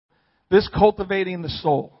This cultivating the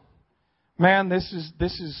soul. Man, this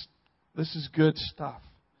is good stuff.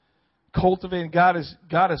 Cultivating. God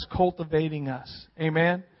is cultivating us.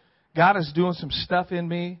 Amen. God is doing some stuff in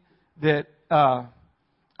me that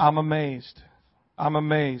I'm amazed. I'm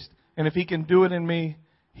amazed. And if He can do it in me,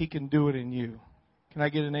 He can do it in you. Can I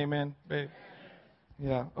get an amen, babe?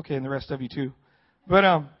 Yeah. Okay, and the rest of you too. But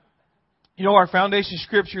our foundation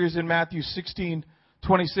scripture is in Matthew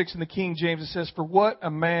 16:26 in the King James. It says, For what is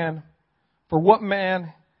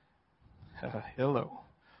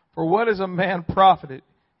a man profited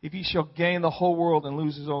if he shall gain the whole world and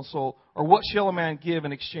lose his own soul? Or what shall a man give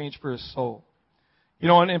in exchange for his soul?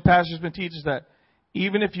 And Pastor's been teaching us that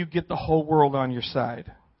even if you get the whole world on your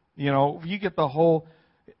side, if you get the whole...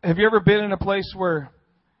 Have you ever been in a place where...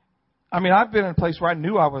 I've been in a place where I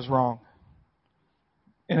knew I was wrong.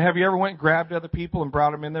 And have you ever went and grabbed other people and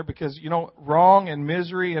brought them in there? Because, wrong and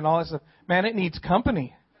misery and all that stuff, man, it needs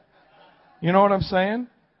company. You know what I'm saying?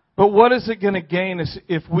 But what is it going to gain us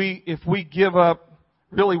if we give up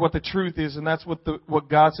really what the truth is, and that's what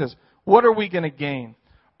God says? What are we going to gain?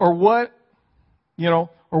 Or what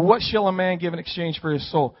shall a man give in exchange for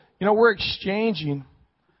his soul? We're exchanging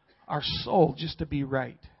our soul just to be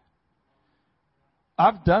right.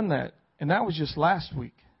 I've done that, and that was just last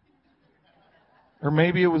week. Or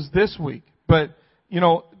maybe it was this week. But,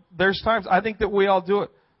 there's times, I think that we all do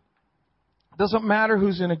it. It doesn't matter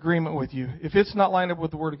who's in agreement with you. If it's not lined up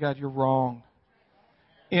with the Word of God, you're wrong.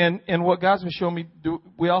 And what God's been showing me,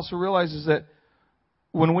 we also realize is that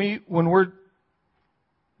when we're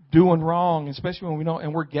doing wrong, especially when we know,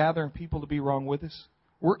 and we're gathering people to be wrong with us,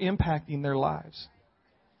 we're impacting their lives.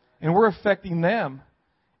 And we're affecting them.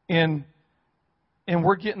 And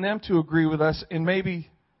we're getting them to agree with us. And maybe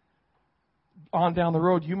on down the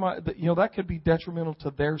road, that could be detrimental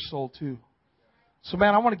to their soul too. So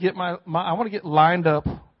man, I want to get I want to get lined up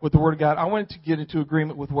with the Word of God. I want to get into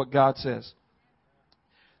agreement with what God says.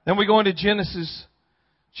 Then we go into Genesis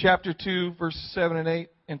chapter 2, verses 7 and 8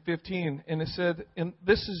 and 15. And it said, and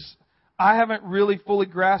this is, I haven't really fully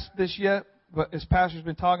grasped this yet, but as Pastor's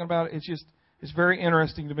been talking about it, it's very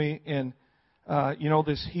interesting to me. And,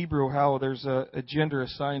 this Hebrew, how there's a gender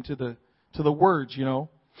assigned to the words,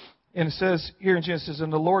 And it says here in Genesis,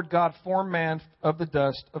 and the Lord God formed man of the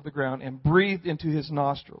dust of the ground and breathed into his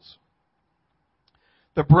nostrils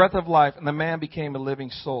the breath of life, and the man became a living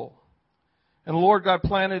soul. And the Lord God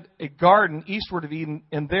planted a garden eastward of Eden,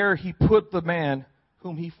 and there He put the man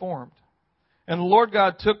whom He formed. And the Lord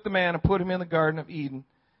God took the man and put him in the Garden of Eden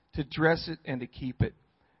to dress it and to keep it.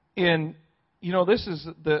 And, this is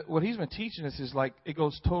what He's been teaching us is like, it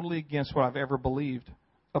goes totally against what I've ever believed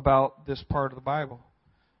about this part of the Bible.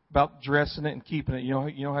 About dressing it and keeping it. You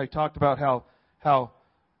know how He talked about how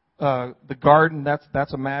the garden,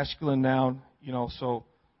 that's a masculine noun, so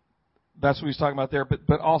that's what He's talking about there.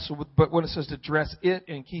 But when it says to dress it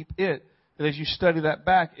and keep it, that as you study that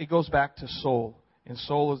back, it goes back to soul. And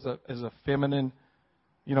soul is a feminine,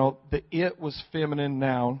 the it was feminine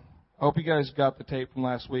noun. I hope you guys got the tape from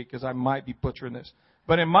last week because I might be butchering this.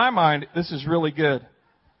 But in my mind, this is really good.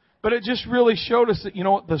 But it just really showed us that,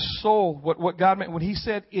 the soul, what God meant. When He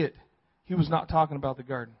said it, He was not talking about the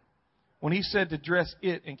garden. When He said to dress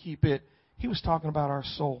it and keep it, He was talking about our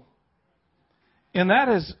soul. And that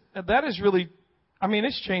is really,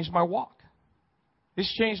 it's changed my walk.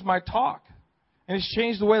 It's changed my talk. And it's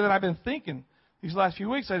changed the way that I've been thinking. These last few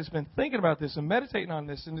weeks, I've just been thinking about this and meditating on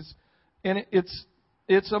this. And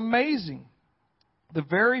it's amazing. The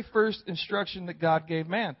very first instruction that God gave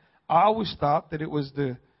man, I always thought that it was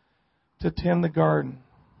to tend the garden.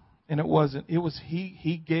 And it wasn't. It was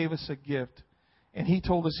He gave us a gift. And He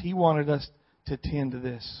told us He wanted us to tend to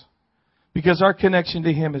this. Because our connection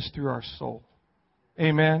to Him is through our soul.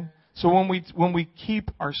 Amen. So when we keep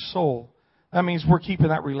our soul, that means we're keeping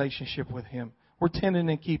that relationship with Him. We're tending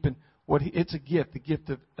and keeping it's a gift, the gift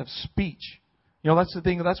of speech. That's the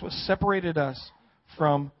thing. That's what separated us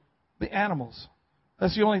from the animals.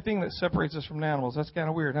 That's the only thing that separates us from the animals. That's kind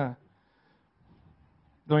of weird, huh?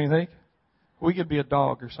 Don't you think? We could be a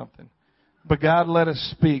dog or something. But God let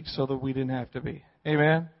us speak so that we didn't have to be.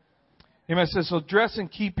 Amen? Amen. It says, so dress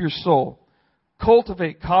and keep your soul.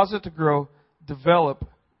 Cultivate, cause it to grow, develop,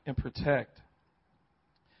 and protect.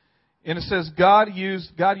 And it says God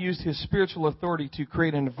used His spiritual authority to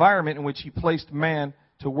create an environment in which He placed man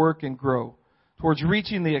to work and grow towards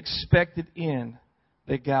reaching the expected end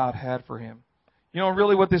that God had for him.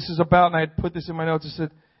 Really what this is about, and I had put this in my notes, it said,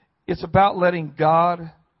 it's about letting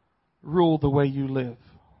God rule the way you live.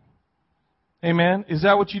 Amen? Is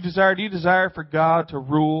that what you desire? Do you desire for God to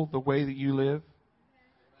rule the way that you live?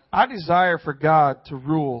 I desire for God to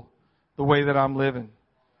rule the way that I'm living.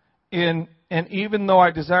 And even though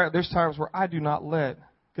I desire it, there's times where I do not let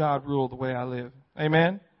God rule the way I live.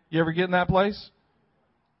 Amen? You ever get in that place?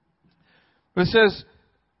 But it says,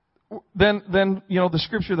 then the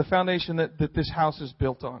scripture, the foundation that this house is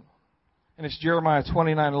built on. And it's Jeremiah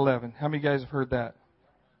 29:11. How many of you guys have heard that?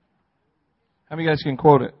 How many of you guys can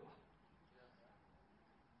quote it?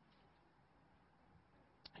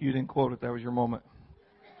 You didn't quote it. That was your moment.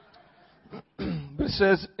 But it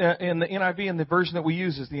says in the NIV, and the version that we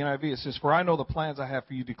use is the NIV, it says, "For I know the plans I have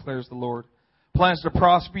for you, declares the Lord. Plans to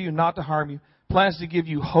prosper you, not to harm you. Plans to give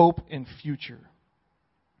you hope and future."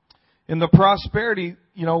 In the prosperity,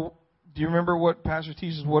 do you remember what Pastor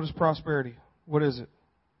teaches? What is prosperity? What is it?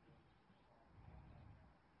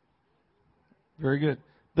 Very good.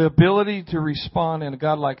 The ability to respond in a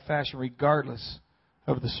godlike fashion regardless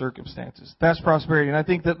of the circumstances. That's prosperity. And I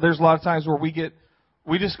think that there's a lot of times where we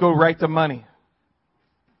just go right to money.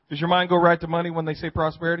 Does your mind go right to money when they say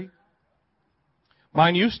prosperity?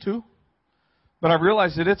 Mine used to. But I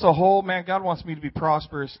realized that it's a whole, man, God wants me to be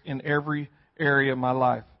prosperous in every area of my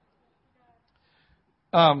life.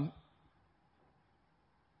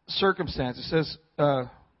 Circumstance. It says, I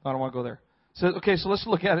don't want to go there. It says, okay, so let's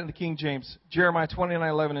look at it in the King James. Jeremiah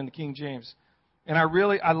 29:11 in the King James. And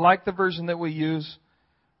I like the version that we use,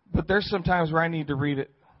 but there's some times where I need to read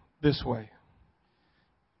it this way.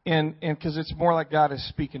 And because it's more like God is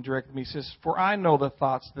speaking directly to me. He says, "For I know the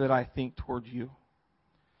thoughts that I think toward you."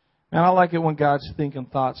 And I like it when God's thinking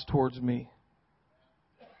thoughts towards me.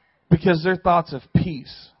 Because they're thoughts of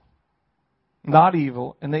peace, not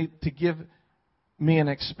evil, and to give me an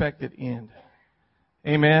expected end.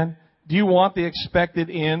 Amen? Do you want the expected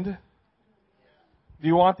end? Do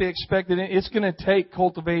you want the expected end? It's going to take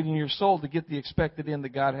cultivating your soul to get the expected end that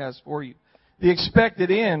God has for you. The expected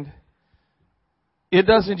end, it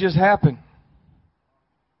doesn't just happen.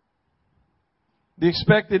 The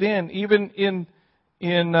expected end, even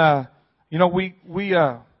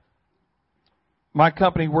my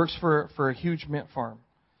company works for a huge mint farm.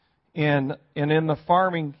 And in the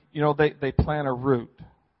farming, they plant a root.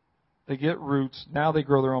 They get roots. Now they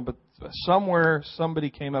grow their own, but somewhere somebody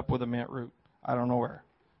came up with a mint root. I don't know where,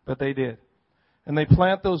 but they did. And they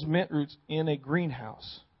plant those mint roots in a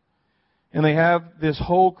greenhouse. And they have this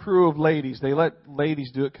whole crew of ladies. They let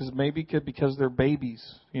ladies do it because they're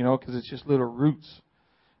babies, because it's just little roots.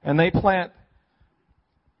 And they plant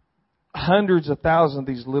hundreds of thousands of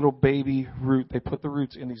these little baby root. They put the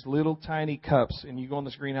roots in these little tiny cups. And you go in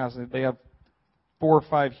this greenhouse, and they have 4 or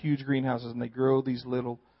 5 huge greenhouses, and they grow these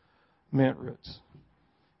little mint roots.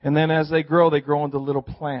 And then as they grow into little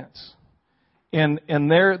plants. And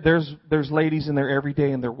there's ladies in there every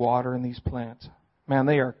day, and they're watering these plants. Man,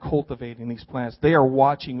 they are cultivating these plants. They are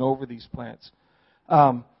watching over these plants.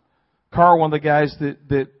 Carl, one of the guys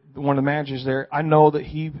one of the managers there, I know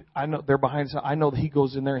they're behind us. I know that he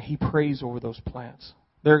goes in there and he prays over those plants.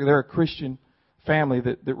 They're a Christian family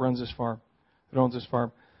that runs this farm, that owns this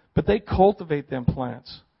farm. But they cultivate them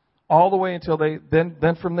plants all the way until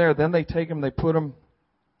then from there, then they take them, they put them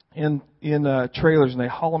in trailers, and they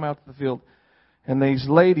haul them out to the field. And these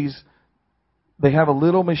ladies, they have a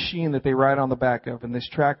little machine that they ride on the back of, and this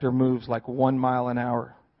tractor moves like 1 mile an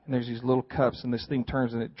hour. And there's these little cups, and this thing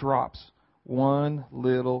turns, and it drops one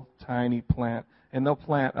little tiny plant. And they'll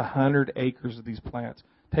plant 100 acres of these plants.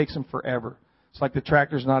 It takes them forever. It's like the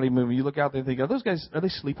tractor's not even moving. You look out there and think, those guys, are they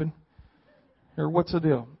sleeping? Or what's the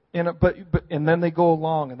deal? And then they go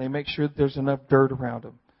along, and they make sure that there's enough dirt around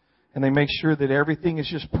them. And they make sure that everything is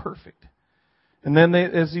just perfect. And then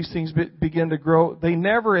as these things begin to grow, they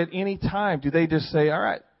never at any time do they just say, all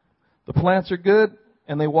right, the plants are good,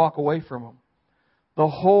 and they walk away from them. The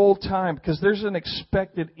whole time, because there's an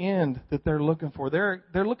expected end that they're looking for. They're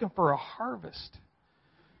looking for a harvest.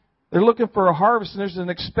 They're looking for a harvest, and there's an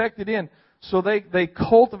expected end. So they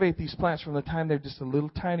cultivate these plants from the time they're just a little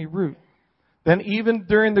tiny root. Then even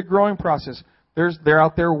during the growing process, they're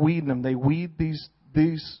out there weeding them. They weed these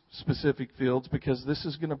specific fields because this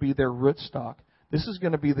is going to be their root stock. This is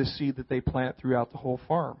going to be the seed that they plant throughout the whole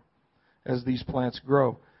farm as these plants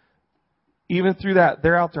grow. Even through that,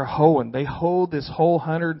 they're out there hoeing. They hoe this whole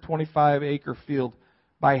 125-acre field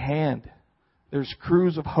by hand. There's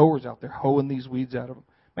crews of hoers out there hoeing these weeds out of them.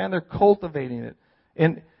 Man, they're cultivating it.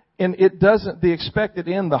 And it doesn't, the expected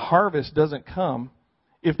end, the harvest doesn't come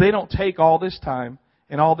if they don't take all this time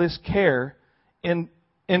and all this care and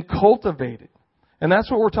cultivate it. And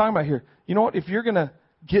that's what we're talking about here. You know what? If you're going to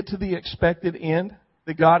get to the expected end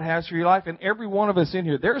that God has for your life, and every one of us in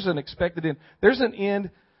here, there's an expected end. There's an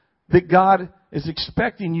end that God is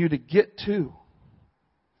expecting you to get to.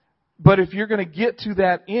 But if you're going to get to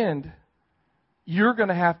that end, you're going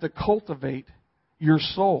to have to cultivate your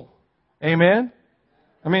soul. Amen?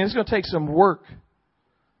 I mean, it's going to take some work.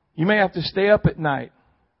 You may have to stay up at night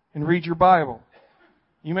and read your Bible.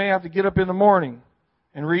 You may have to get up in the morning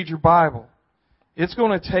and read your Bible. It's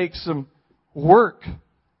going to take some work.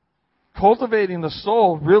 Cultivating the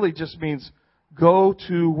soul really just means go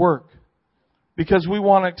to work. Because we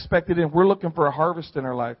want to expect it in. We're looking for a harvest in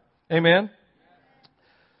our life. Amen?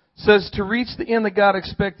 It says to reach the end that God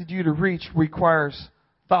expected you to reach requires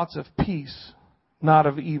thoughts of peace, not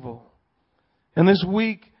of evil. And this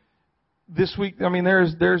week, I mean,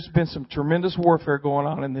 there's been some tremendous warfare going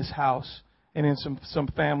on in this house and in some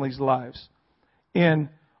families' lives. And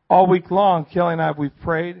all week long, Kelly and I, we've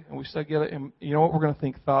prayed and we stuck together. And you know what? We're going to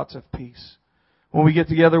think thoughts of peace. When we get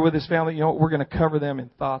together with this family, you know what? We're going to cover them in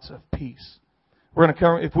thoughts of peace. We're going to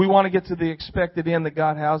cover, if we want to get to the expected end that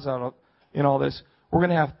God has out of in all this, we're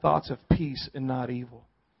going to have thoughts of peace and not evil.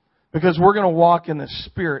 Because we're going to walk in the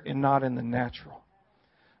Spirit and not in the natural.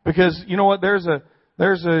 Because, you know what?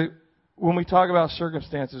 When we talk about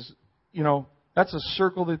circumstances, you know, that's a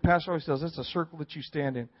circle that Pastor always tells. That's a circle that you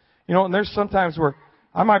stand in. You know, and there's sometimes where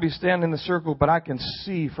I might be standing in the circle, but I can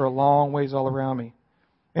see for a long ways all around me.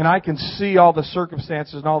 And I can see all the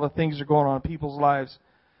circumstances and all the things that are going on in people's lives.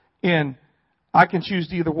 And I can choose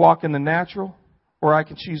to either walk in the natural or I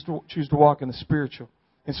can choose to walk in the spiritual.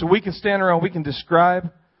 And so we can stand around, we can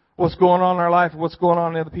describe what's going on in our life, what's going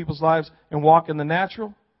on in other people's lives, and walk in the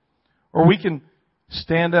natural. Or we can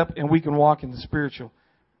stand up and we can walk in the spiritual.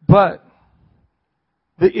 But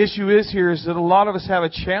the issue is that a lot of us have a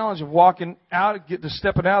challenge of walking out,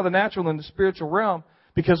 stepping out of the natural and the spiritual realm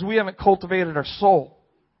because we haven't cultivated our soul.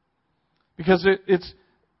 Because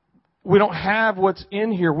we don't have what's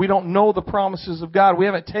in here. We don't know the promises of God. We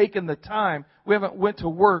haven't taken the time. We haven't went to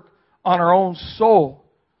work on our own soul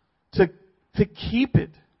to keep it,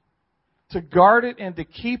 to guard it and to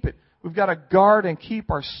keep it. We've got to guard and keep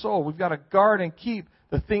our soul. We've got to guard and keep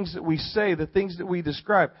the things that we say, the things that we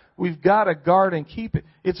describe. We've got to guard and keep it.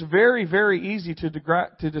 It's very, very easy to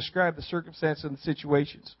describe the circumstances and the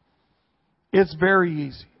situations. It's very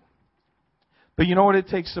easy. But you know what? It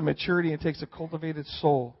takes some maturity. It takes a cultivated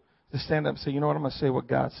soul to stand up and say, you know what? I'm going to say what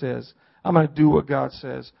God says. I'm going to do what God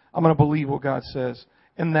says. I'm going to believe what God says.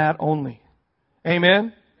 And that only.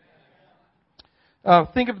 Amen?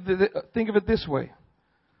 Think of it this way.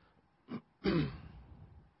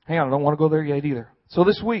 Hang on, I don't want to go there yet either. So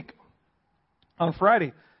this week, on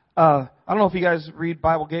Friday, I don't know if you guys read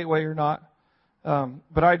Bible Gateway or not,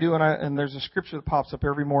 but I do, and there's a scripture that pops up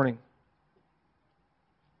every morning.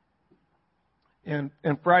 And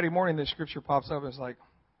Friday morning, this scripture pops up, and it's like,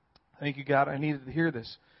 thank you, God, I needed to hear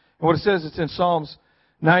this. And what it says, it's in Psalms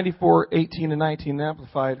 94, 18, and 19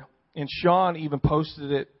 Amplified. And Sean even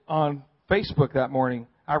posted it on Facebook that morning.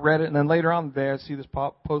 I read it, and then later on in the day, I see this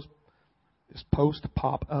post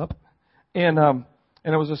pop up. And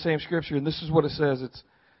it was the same scripture, and this is what it says.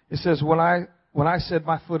 It says, when I said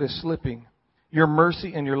my foot is slipping, your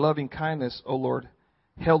mercy and your loving kindness, O Lord,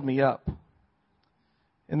 held me up.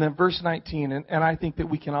 And then verse 19, and I think that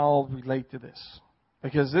we can all relate to this.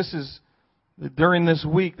 Because this is, during this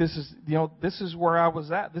week, this is where I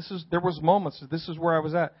was at. There was moments, this is where I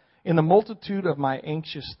was at. In the multitude of my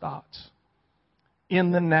anxious thoughts.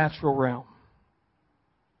 In the natural realm.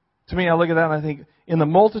 To me, I look at that and I think, in the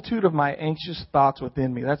multitude of my anxious thoughts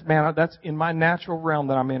within me. That's in my natural realm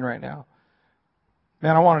that I'm in right now.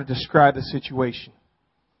 Man, I want to describe the situation.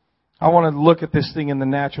 I want to look at this thing in the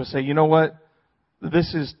natural and say, you know what?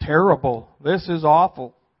 This is terrible. This is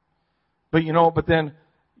awful. But then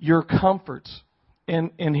your comforts.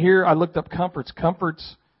 And here I looked up comforts.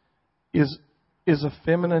 Comforts is a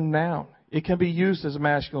feminine noun. It can be used as a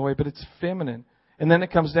masculine way, but it's feminine. And then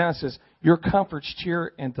it comes down and says, your comforts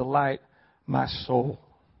cheer and delight my soul.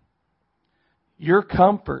 Your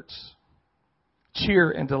comforts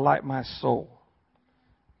cheer and delight my soul.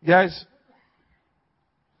 Guys,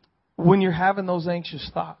 when you're having those anxious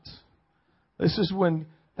thoughts, this is when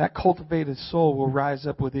that cultivated soul will rise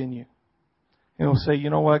up within you. And it'll say,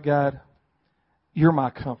 you know what, God? You're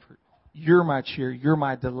my comfort. You're my cheer. You're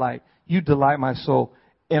my delight. You delight my soul.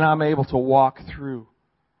 And I'm able to walk through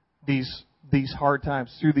these hard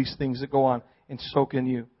times, through these things that go on and soak in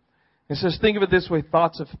you. It says, think of it this way,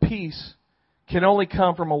 thoughts of peace can only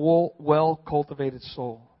come from a well-cultivated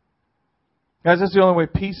soul. Guys, that's the only way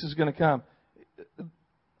peace is going to come.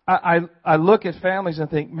 I look at families and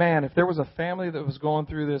think, man, if there was a family that was going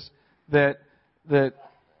through this that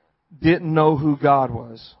didn't know who God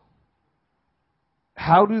was,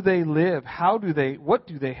 how do they live? What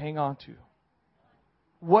do they hang on to?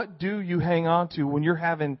 What do you hang on to when you're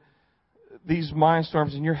having these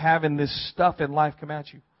mindstorms and you're having this stuff in life come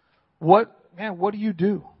at you? What do you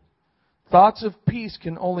do? Thoughts of peace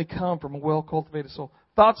can only come from a well-cultivated soul.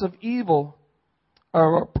 Thoughts of evil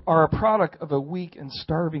are a product of a weak and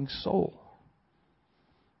starving soul.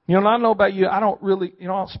 You know, and I don't know about you, I don't really, I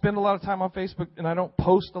don't spend a lot of time on Facebook, and I don't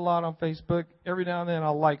post a lot on Facebook. Every now and then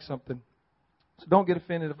I'll like something. So don't get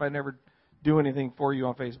offended if I never do anything for you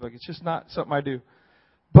on Facebook. It's just not something I do.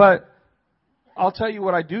 But I'll tell you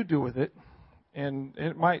what I do with it, and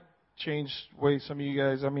it might change the way some of you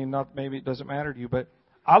guys, not maybe it doesn't matter to you, but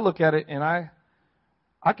I look at it and I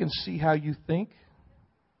can see how you think.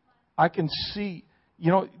 I can see,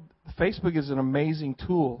 Facebook is an amazing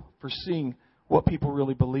tool for seeing what people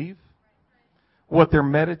really believe, what they're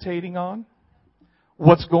meditating on,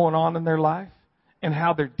 what's going on in their life, and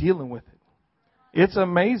how they're dealing with it. It's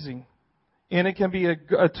amazing. And it can be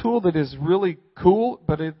a tool that is really cool,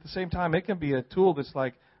 but at the same time, it can be a tool that's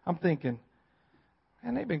like, I'm thinking,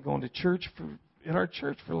 man, they've been going to church in our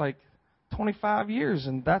church for like 25 years,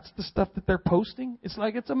 and that's the stuff that they're posting. It's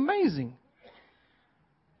like, it's amazing.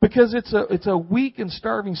 Because it's a weak and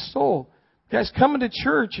starving soul. Guys, coming to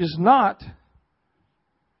church is not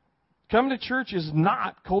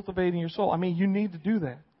cultivating your soul. You need to do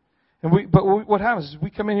that. But what happens is we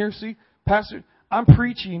come in here, see, Pastor, I'm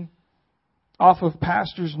preaching off of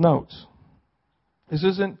pastor's notes. This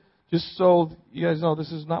isn't, just so you guys know,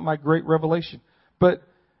 this is not my great revelation. But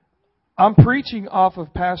I'm preaching off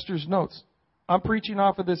of pastor's notes. I'm preaching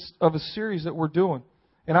off of a series that we're doing.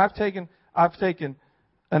 And I've taken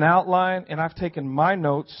an outline, and I've taken my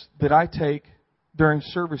notes that I take during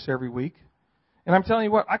service every week. And I'm telling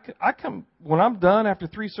you what, I come when I'm done after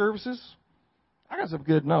 3 services, I got some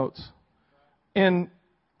good notes. And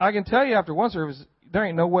I can tell you after one service, there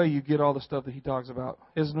ain't no way you get all the stuff that he talks about.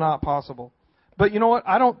 It's not possible. But you know what?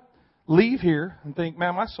 I don't leave here and think,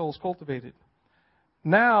 man, my soul's cultivated.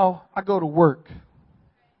 Now I go to work.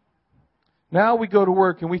 Now we go to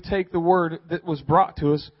work and we take the word that was brought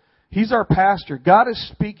to us. He's our pastor. God is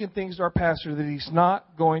speaking things to our pastor that He's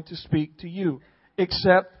not going to speak to you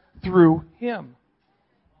except through him.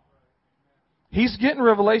 He's getting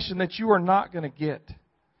revelation that you are not going to get.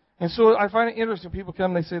 And so I find it interesting. People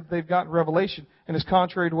come and they say that they've gotten revelation and it's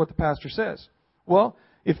contrary to what the pastor says. Well,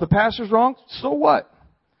 if the pastor's wrong, so what?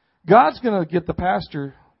 God's going to get the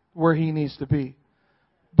pastor where he needs to be.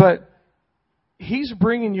 But He's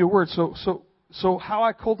bringing you a word. So how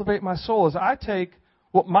I cultivate my soul is I take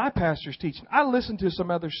what my pastor's teaching. I listen to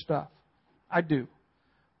some other stuff. I do.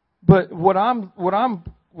 But when I'm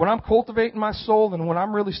cultivating my soul and when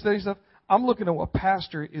I'm really studying stuff, I'm looking at what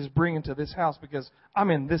pastor is bringing to this house because I'm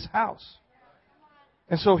in this house.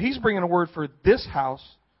 And so he's bringing a word for this house,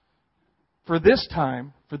 for this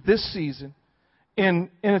time, for this season. And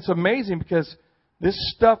it's amazing because this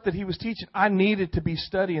stuff that he was teaching, I needed to be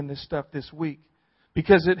studying this stuff this week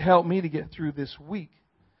because it helped me to get through this week.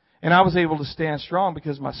 And I was able to stand strong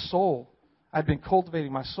because my soul, I'd been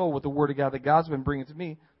cultivating my soul with the Word of God that God's been bringing to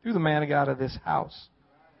me through the man of God of this house.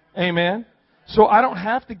 Amen? So I don't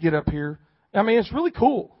have to get up here. It's really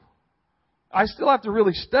cool. I still have to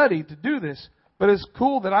really study to do this, but it's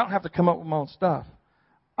cool that I don't have to come up with my own stuff.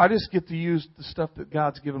 I just get to use the stuff that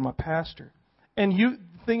God's given my pastor. And the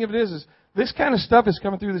thing of it is this kind of stuff is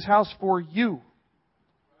coming through this house for you.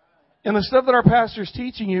 And the stuff that our pastor is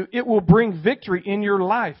teaching you, it will bring victory in your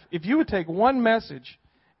life. If you would take one message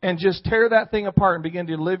and just tear that thing apart and begin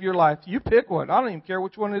to live your life, you pick one. I don't even care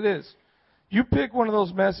which one it is. You pick one of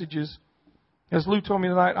those messages. As Lou told me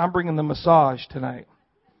tonight, I'm bringing the massage tonight.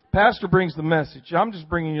 Pastor brings the message. I'm just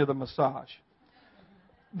bringing you the massage.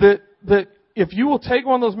 That if you will take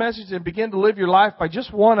one of those messages and begin to live your life by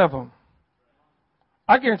just one of them,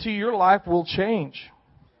 I guarantee your life will change.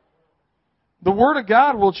 The Word of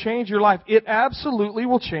God will change your life. It absolutely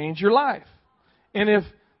will change your life. And if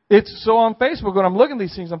it's so on Facebook, when I'm looking at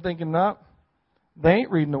these things, I'm thinking, no, they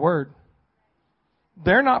ain't reading the Word.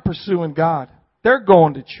 They're not pursuing God. They're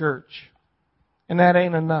going to church. And that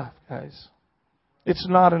ain't enough, guys. It's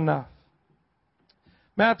not enough.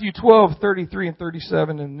 Matthew 12:33 and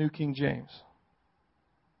 37 in the New King James.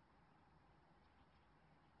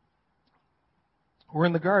 We're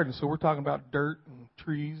in the garden, so we're talking about dirt and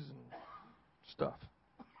trees and stuff.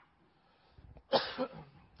 It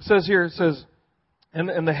says,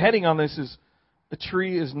 and the heading on this is, a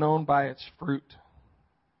tree is known by its fruit.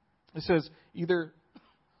 It says, either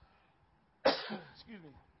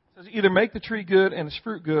make the tree good and its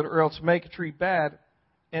fruit good, or else make a tree bad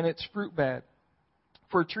and its fruit bad.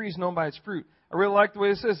 For a tree is known by its fruit. I really like the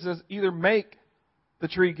way it says. It says, either make the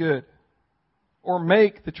tree good or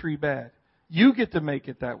make the tree bad. You get to make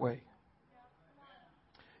it that way.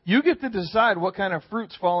 You get to decide what kind of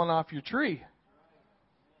fruit's falling off your tree.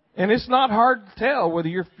 And it's not hard to tell whether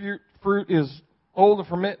your fruit is old and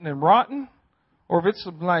fermenting and rotten, or if it's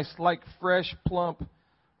some nice, like fresh, plump,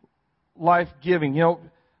 life-giving. You know,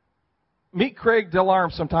 meet Craig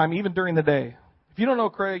Delarm sometime, even during the day. If you don't know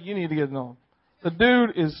Craig, you need to get to know him. The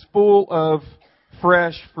dude is full of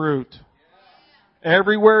fresh fruit.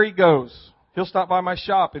 Everywhere he goes. He'll stop by my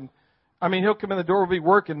shop and, he'll come in the door, we'll be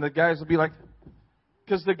working. The guys will be like,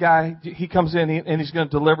 because the guy, he comes in and he's going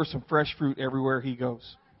to deliver some fresh fruit everywhere he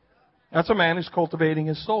goes. That's a man who's cultivating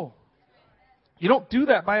his soul. You don't do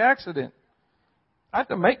that by accident. I have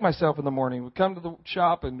to make myself in the morning. We come to the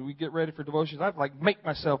shop and we get ready for devotions. I have to make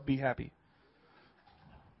myself be happy.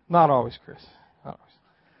 Not always, Chris. Not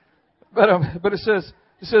always. But it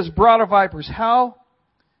says, brood of vipers, how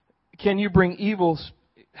can you being evil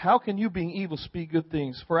speak good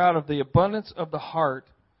things? For out of the abundance of the heart,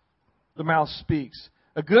 the mouth speaks.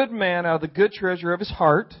 A good man out of the good treasure of his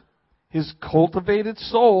heart, his cultivated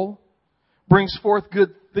soul, brings forth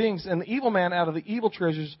good things. And the evil man out of the evil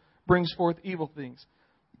treasures brings forth evil things.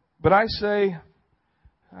 But I say,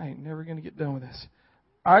 I ain't never going to get done with this.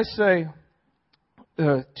 I say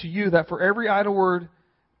to you that for every idle word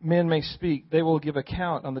men may speak, they will give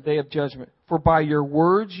account on the day of judgment. For by your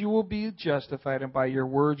words you will be justified, and by your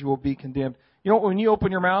words you will be condemned. You know, when you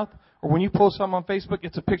open your mouth, or when you post something on Facebook,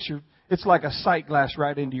 it's a picture. It's like a sight glass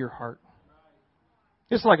right into your heart.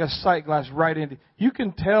 It's like a sight glass right into. You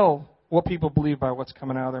can tell what people believe by what's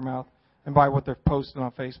coming out of their mouth and by what they're posting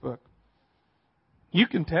on Facebook. You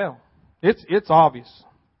can tell. It's obvious.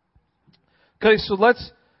 Okay, so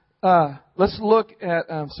let's look at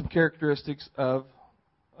some characteristics of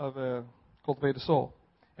a cultivated soul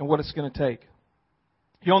and what it's going to take.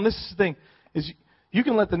 You know, and this is the thing, is you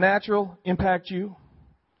can let the natural impact you,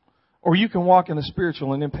 or you can walk in the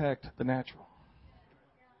spiritual and impact the natural.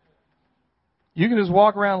 You can just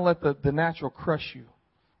walk around and let the natural crush you.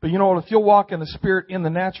 But you know what? If you'll walk in the spirit in the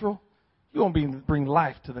natural, you won't bring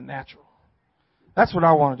life to the natural. That's what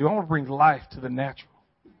I want to do. I want to bring life to the natural.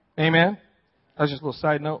 Amen? That's just a little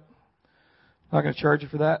side note. I'm not going to charge you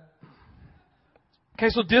for that. Okay,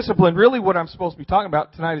 so discipline. Really what I'm supposed to be talking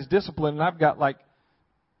about tonight is discipline, and I've got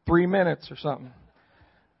 3 minutes or something.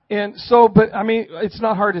 And so, it's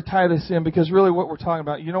not hard to tie this in, because really what we're talking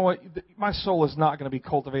about, you know what? My soul is not going to be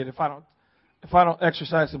cultivated if I don't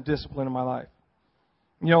exercise some discipline in my life.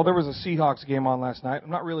 You know, there was a Seahawks game on last night.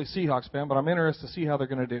 I'm not really a Seahawks fan, but I'm interested to see how they're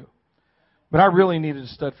going to do. But I really needed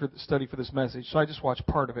to study for this message, so I just watched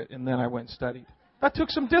part of it, and then I went and studied. That took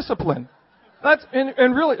some discipline.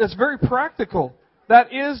 And really, it's very practical.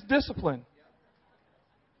 That is discipline.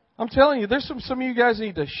 I'm telling you, there's some of you guys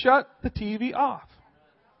need to shut the TV off.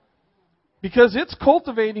 Because it's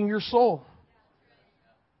cultivating your soul.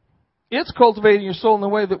 It's cultivating your soul in the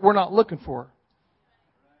way that we're not looking for.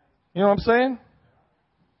 You know what I'm saying?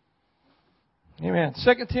 Amen.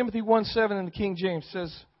 2 Timothy 1:7 in the King James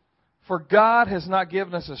says, for God has not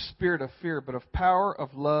given us a spirit of fear, but of power,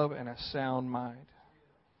 of love, and a sound mind.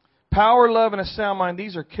 Power, love, and a sound mind.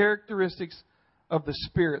 These are characteristics of the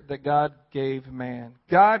spirit that God gave man.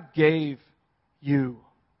 God gave you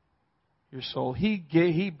your soul.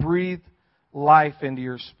 He breathed life into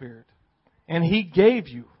your spirit. And He gave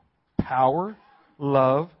you power,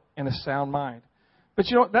 love, and a sound mind. But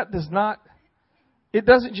you know, it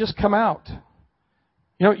doesn't just come out.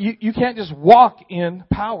 You know, you can't just walk in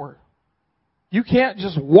power. You can't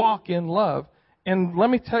just walk in love. And let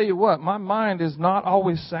me tell you what, my mind is not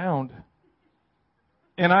always sound.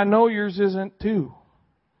 And I know yours isn't too.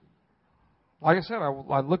 Like I said,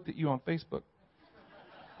 I looked at you on Facebook.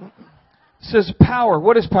 It says power.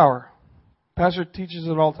 What is power? Pastor teaches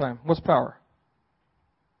it all the time. What's power?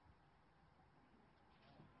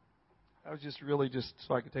 That was just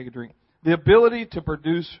so I could take a drink. The ability to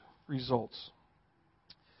produce results.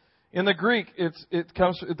 In the Greek,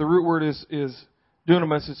 the root word is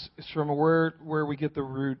dunamis. It's from a word where we get the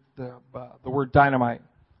word dynamite.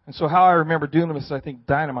 And so how I remember dunamis is I think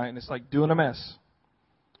dynamite, and it's like doing a mess.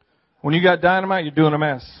 When you got dynamite, you're doing a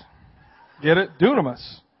mess. Get it? Dunamis.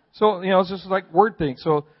 So, it's just like word thing.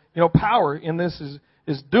 So, power in this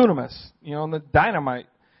is dunamis, and the dynamite.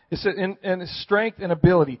 It's and strength and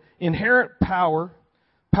ability. Inherent power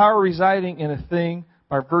residing in a thing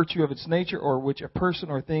by virtue of its nature, or which a person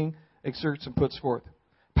or thing exerts and puts forth.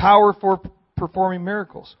 Power for performing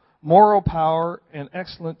miracles. Moral power and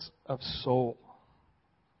excellence of soul.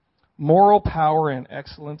 Moral power and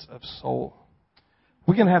excellence of soul.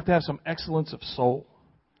 We're going to have some excellence of soul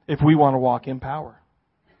if we want to walk in power.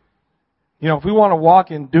 If we want to walk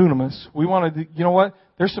in dunamis, we want to, you know what?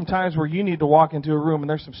 There's some times where you need to walk into a room and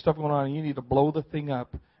there's some stuff going on and you need to blow the thing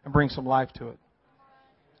up and bring some life to it.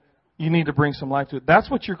 You need to bring some life to it. That's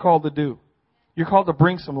what you're called to do. You're called to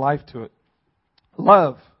bring some life to it.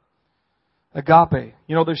 Love. Agape.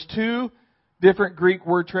 You know, there's two different Greek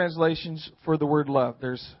word translations for the word love.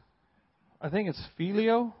 There's, I think it's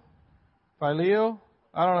phileo. I don't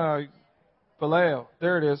know. Phileo.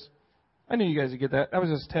 There it is. I knew you guys would get that. That was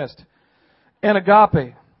just a test. And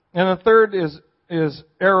agape. And the third is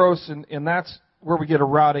eros, and that's where we get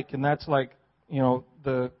erotic, and that's like, you know,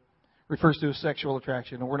 refers to a sexual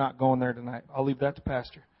attraction, and we're not going there tonight. I'll leave that to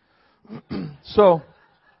Pastor. So,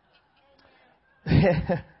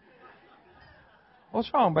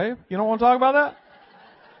 what's wrong, babe? You don't want to talk about that?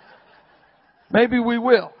 Maybe we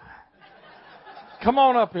will. Come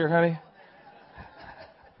on up here, honey.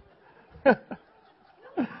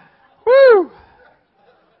 Woo!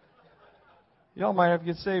 Y'all might have to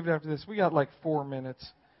get saved after this. We got like 4 minutes.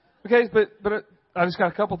 Okay, but I just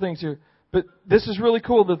got a couple things here. But this is really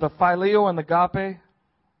cool that the phileo and the agape,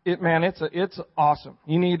 it's awesome.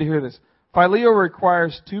 You need to hear this. Phileo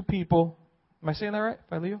requires two people. Am I saying that right?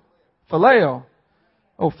 Phileo? Phileo.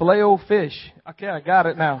 Oh, phileo fish. Okay, I got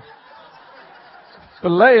it now.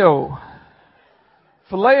 Phileo.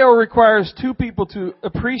 Phileo requires two people to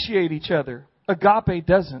appreciate each other. Agape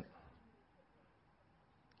doesn't.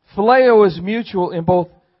 Phileo is mutual in both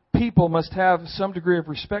people must have some degree of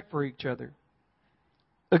respect for each other.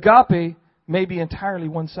 Agape may be entirely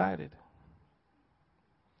one-sided.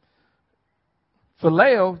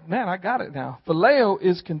 Phileo, man, I got it now. Phileo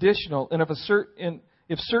is conditional, and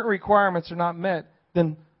if certain requirements are not met,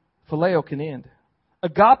 then phileo can end.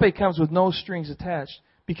 Agape comes with no strings attached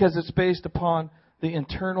because it's based upon the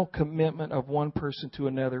internal commitment of one person to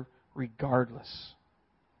another regardless.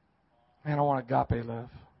 Man, I want agape love.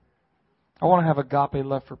 I want to have agape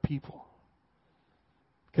love for people.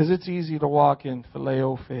 Because it's easy to walk in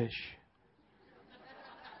phileo fish.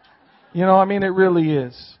 You know, I mean, it really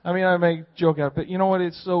is. I mean, I make joke out of it, but you know what?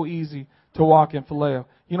 It's so easy to walk in phileo.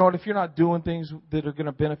 You know what? If you're not doing things that are going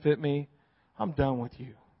to benefit me, I'm done with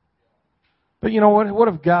you. But you know what? What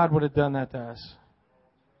if God would have done that to us?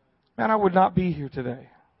 Man, I would not be here today.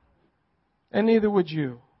 And neither would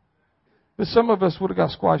you. But some of us would have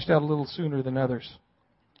got squashed out a little sooner than others.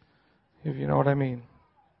 If you know what I mean.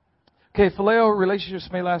 Okay, phileo relationships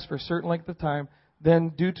may last for a certain length of time, then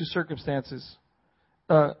due to circumstances.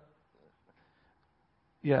 Agape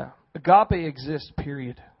exists,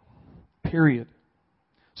 period. Period.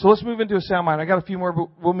 So let's move into a sound mind. I got a few more, but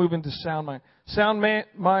we'll move into sound mind. Sound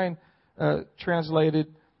mind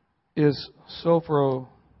translated is sophronistamos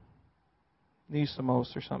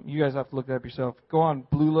or something. You guys have to look that up yourself. Go on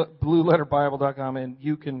blueletterbible.com and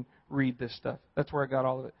you can read this stuff. That's where I got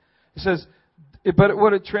all of it. It says, but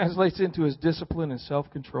what it translates into is discipline and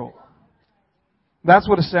self-control. That's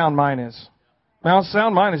what a sound mind is. Now, a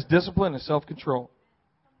sound mind is discipline and self-control.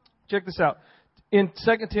 Check this out. In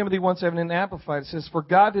 2 Timothy 1:7 in Amplified, it says, for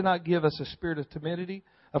God did not give us a spirit of timidity,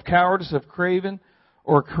 of cowardice, of craven,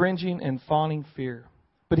 or cringing and fawning fear.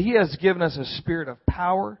 But He has given us a spirit of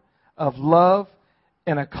power, of love,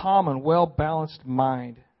 and a calm and well-balanced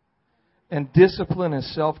mind, and discipline and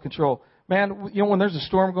self-control. Man, you know, when there's a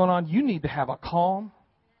storm going on, you need to have a calm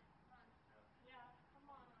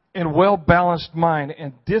and well-balanced mind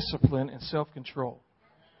and discipline and self-control.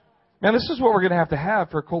 Man, this is what we're going to have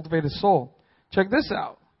for a cultivated soul. Check this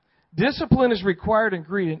out. Discipline is required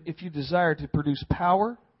ingredient if you desire to produce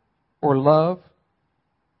power or love.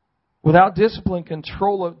 Without discipline,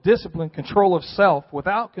 control of self.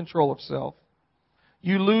 Without control of self,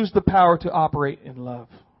 you lose the power to operate in love.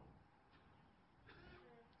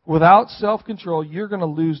 Without self-control, you're going to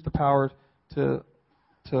lose the power to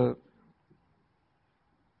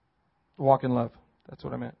walk in love. That's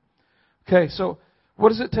what I meant. Okay, so what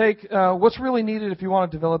does it take? What's really needed if you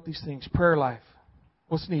want to develop these things? Prayer life.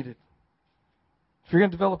 What's needed? If you're going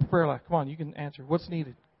to develop a prayer life, come on, you can answer. What's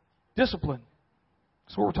needed? Discipline.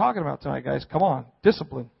 That's what we're talking about tonight, guys. Come on,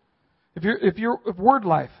 discipline. If word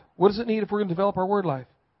life, what does it need if we're going to develop our word life?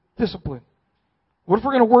 Discipline. What if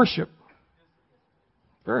we're going to worship?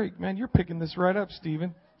 Man, you're picking this right up,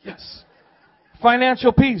 Stephen. Yes.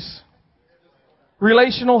 Financial peace.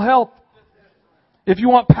 Relational health. If you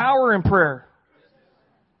want power in prayer.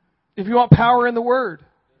 If you want power in the Word.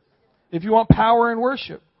 If you want power in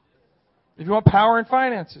worship. If you want power in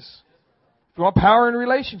finances. If you want power in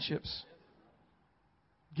relationships.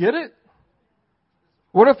 Get it?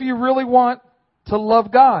 What if you really want to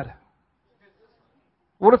love God?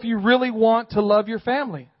 What if you really want to love your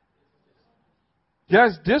family?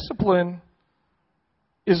 Guys, discipline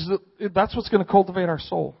that's what's going to cultivate our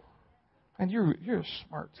soul. And you're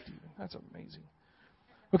smart, Stephen. That's amazing.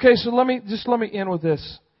 Okay, so let me end with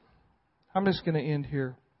this. I'm just going to end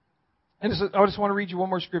here. And I just want to read you one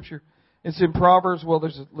more scripture. It's in Proverbs. Well,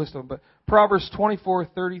 there's a list of them, but Proverbs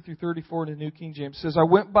 24:30 through 34 in the New King James says, I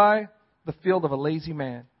went by the field of a lazy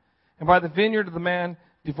man, and by the vineyard of the man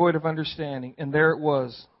devoid of understanding. And there it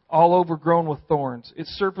was, all overgrown with thorns. Its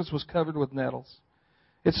surface was covered with nettles.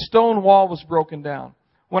 Its stone wall was broken down.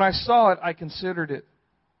 When I saw it, I considered it.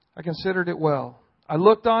 I considered it well. I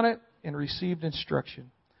looked on it and received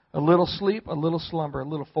instruction. A little sleep, a little slumber, a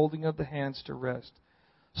little folding of the hands to rest.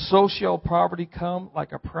 So shall poverty come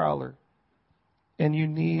like a prowler, and your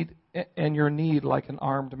need like an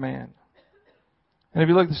armed man. And if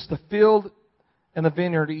you look, this, the field and the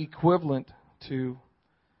vineyard are equivalent to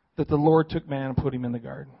that the Lord took man and put him in the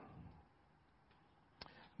garden.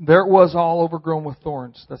 There it was, all overgrown with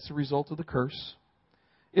thorns. That's the result of the curse.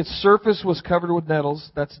 Its surface was covered with nettles.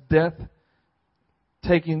 That's death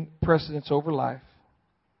taking precedence over life.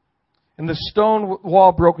 And the stone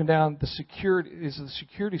wall broken down, the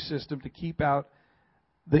security system to keep out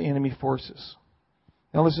the enemy forces.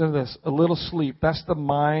 Now listen to this. A little sleep. That's the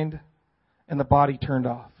mind and the body turned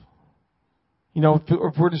off. You know,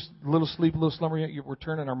 if we're just a little sleep, a little slumber, we're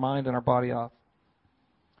turning our mind and our body off.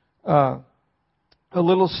 A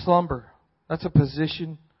little slumber. That's a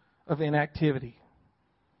position of inactivity.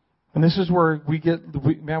 And this is where we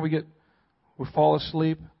fall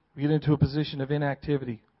asleep. We get into a position of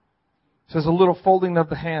inactivity. It says a little folding of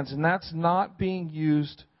the hands, and that's not being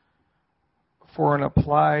used for an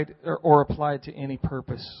applied to any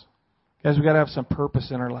purpose. Guys, we got to have some purpose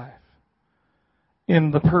in our life.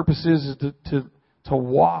 And the purpose is to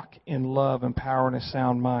walk in love and power and a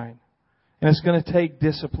sound mind. And it's going to take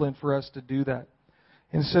discipline for us to do that.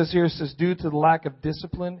 And it says here, due to the lack of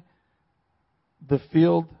discipline, the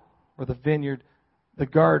field or the vineyard, the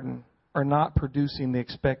garden, are not producing the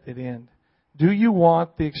expected end. Do you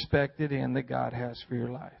want the expected end that God has for your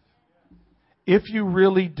life? If you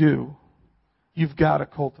really do, you've got to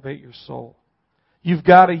cultivate your soul. You've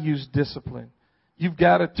got to use discipline. You've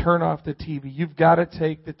got to turn off the TV. You've got to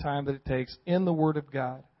take the time that it takes in the Word of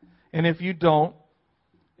God. And if you don't,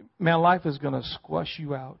 man, life is going to squash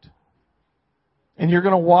you out. And you're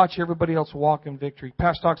going to watch everybody else walk in victory.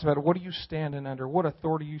 Pastor talks about it. What are you standing under? What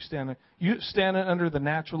authority are you standing under? You standing under the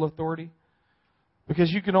natural authority?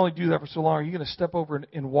 Because you can only do that for so long. You're going to step over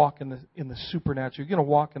and walk in the supernatural. You're going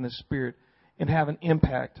to walk in the Spirit and have an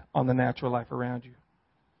impact on the natural life around you.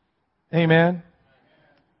 Amen?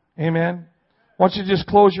 Amen? Why don't you just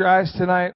close your eyes tonight?